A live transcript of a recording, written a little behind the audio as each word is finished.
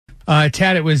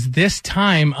Tad, it was this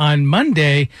time on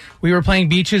Monday, we were playing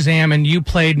Beach Shazam, and you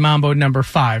played Mambo number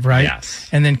 5, right? Yes.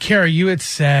 And then, Kara, you had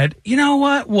said, you know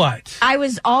what? What? I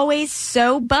was always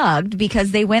so bugged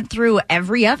because they went through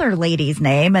every other lady's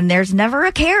name, and there's never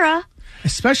a Kara.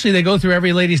 Especially they go through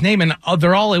every lady's name, and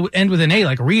they're all end with an A,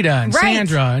 like Rita and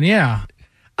Sandra, and yeah.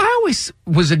 I always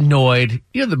was annoyed.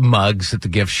 You know, the mugs at the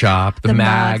gift shop, the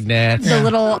magnets. The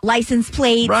little license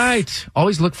plates. Right.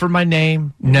 Always look for my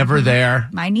name. Never there.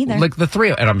 Mine neither. Like the three.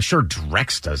 And I'm sure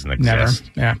Drex doesn't exist.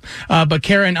 Never. Yeah. But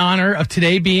Kara, in honor of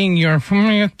today being your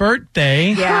 40th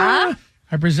birthday, Yeah.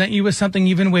 I present you with something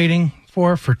you've been waiting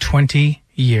for 20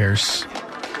 years.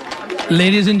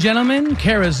 Ladies and gentlemen,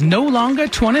 Kara's no longer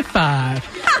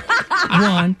 25.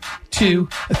 1, 2,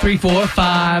 3, 4,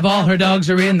 5. All her dogs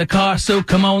are in the car, so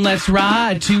come on, let's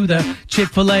ride to the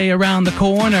Chick-fil-A around the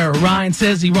corner. Ryan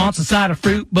says he wants a side of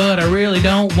fruit, but I really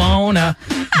don't wanna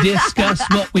discuss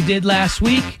what we did last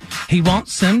week. He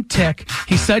wants some tech.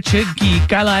 He's such a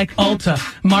geek. I like Ulta,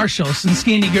 Marshalls, and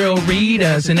Skinny Girl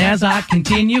Ritas. And as I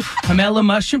continue, I'm Ella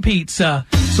Mushroom Pizza.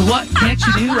 So what can't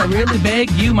you do? I really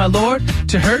beg you, my lord.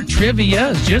 To her, trivia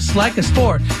is just like a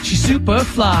sport. She's super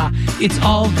fly. It's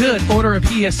all good. Order a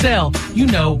PSL. You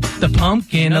know, the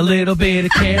pumpkin, a little bit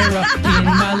of Kara in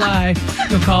my life.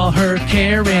 Don't call her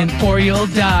Karen or you'll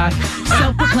die.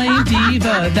 Self-proclaimed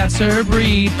diva, that's her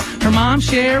breed. Her mom,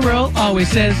 Cheryl, always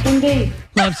says, indeed.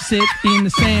 Loves to sit in the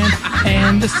sand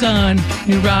and the sun.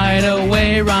 Knew right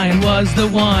away Ryan was the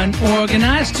one.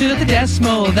 Organized to the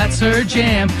decimal, that's her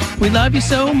jam. We love you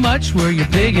so much, we're your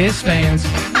biggest fans.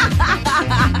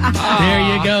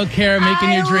 There you go, Kara,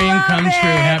 making your dream come true.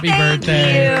 Happy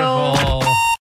birthday. You.